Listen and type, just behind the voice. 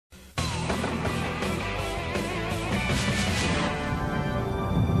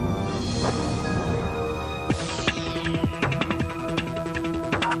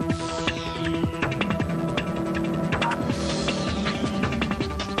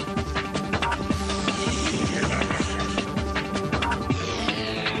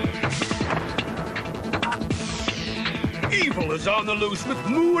Rambo's on the loose with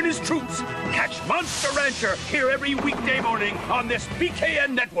Moo and his troops. Catch Monster Rancher here every weekday morning on this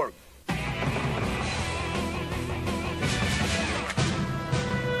BKN network.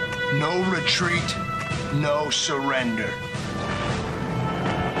 No retreat, no surrender.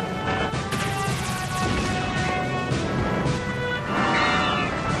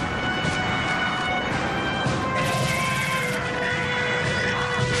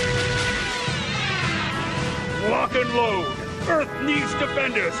 Lock and load. Earth needs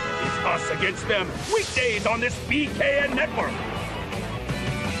defenders. It's us against them. Weekdays on this BKN network.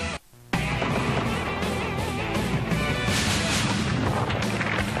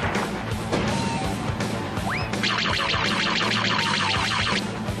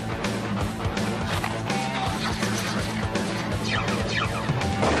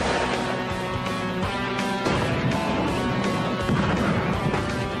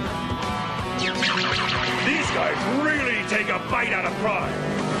 Take a bite out of pride.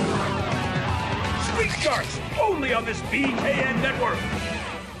 Street Sharks, only on this BKN network.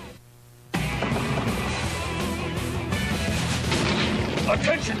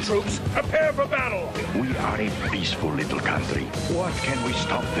 Attention, troops, prepare for battle. We are a peaceful little country. What can we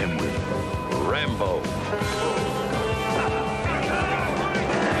stop them with? Rambo.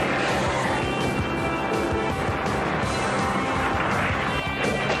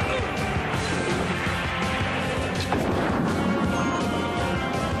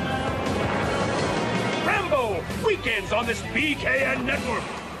 Weekends on this BKN network.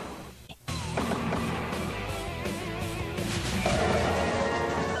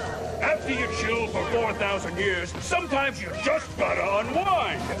 After you chill for 4,000 years, sometimes you just gotta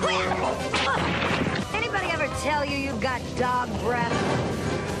unwind. Anybody ever tell you you've got dog breath?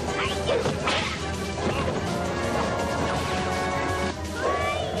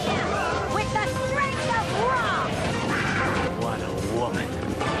 With the strength of Raw! What a woman.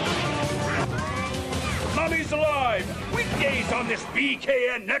 Mummies Alive, weekdays on this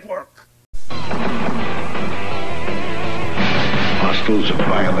BKN network. Hostiles have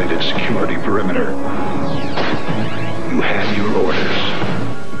violated security perimeter. You have your orders.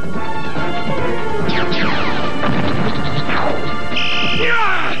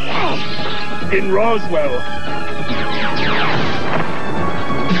 In Roswell.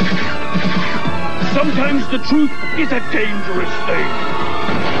 Sometimes the truth is a dangerous thing.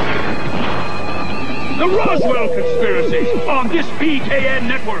 The Roswell Conspiracies on this BKN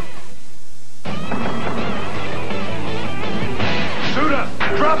network. Suit up!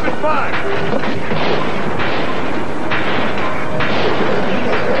 Drop it 5!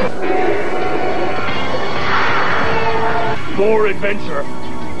 More adventure.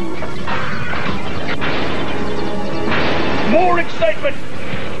 More excitement.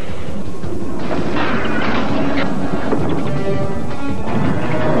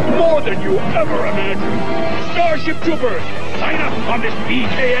 More than you ever imagined. Starship Troopers, sign up on this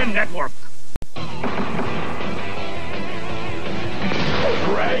BKN network.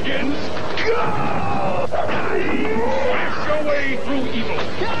 Dragons, go! Smash your way through evil.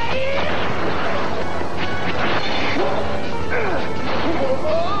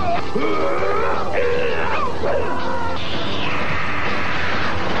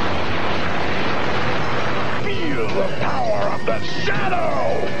 Feel the power of the shadow!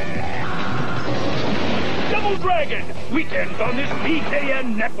 Double Dragon, weekends on this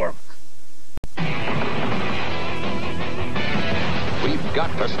BKN network. We've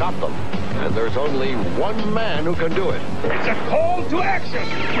got to stop them, and there's only one man who can do it. It's a call to action.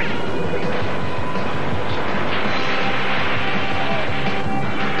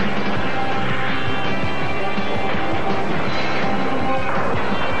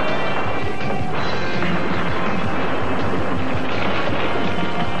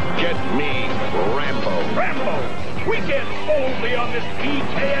 Get me Rambo. Rambo, weekends only on this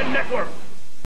BKN network.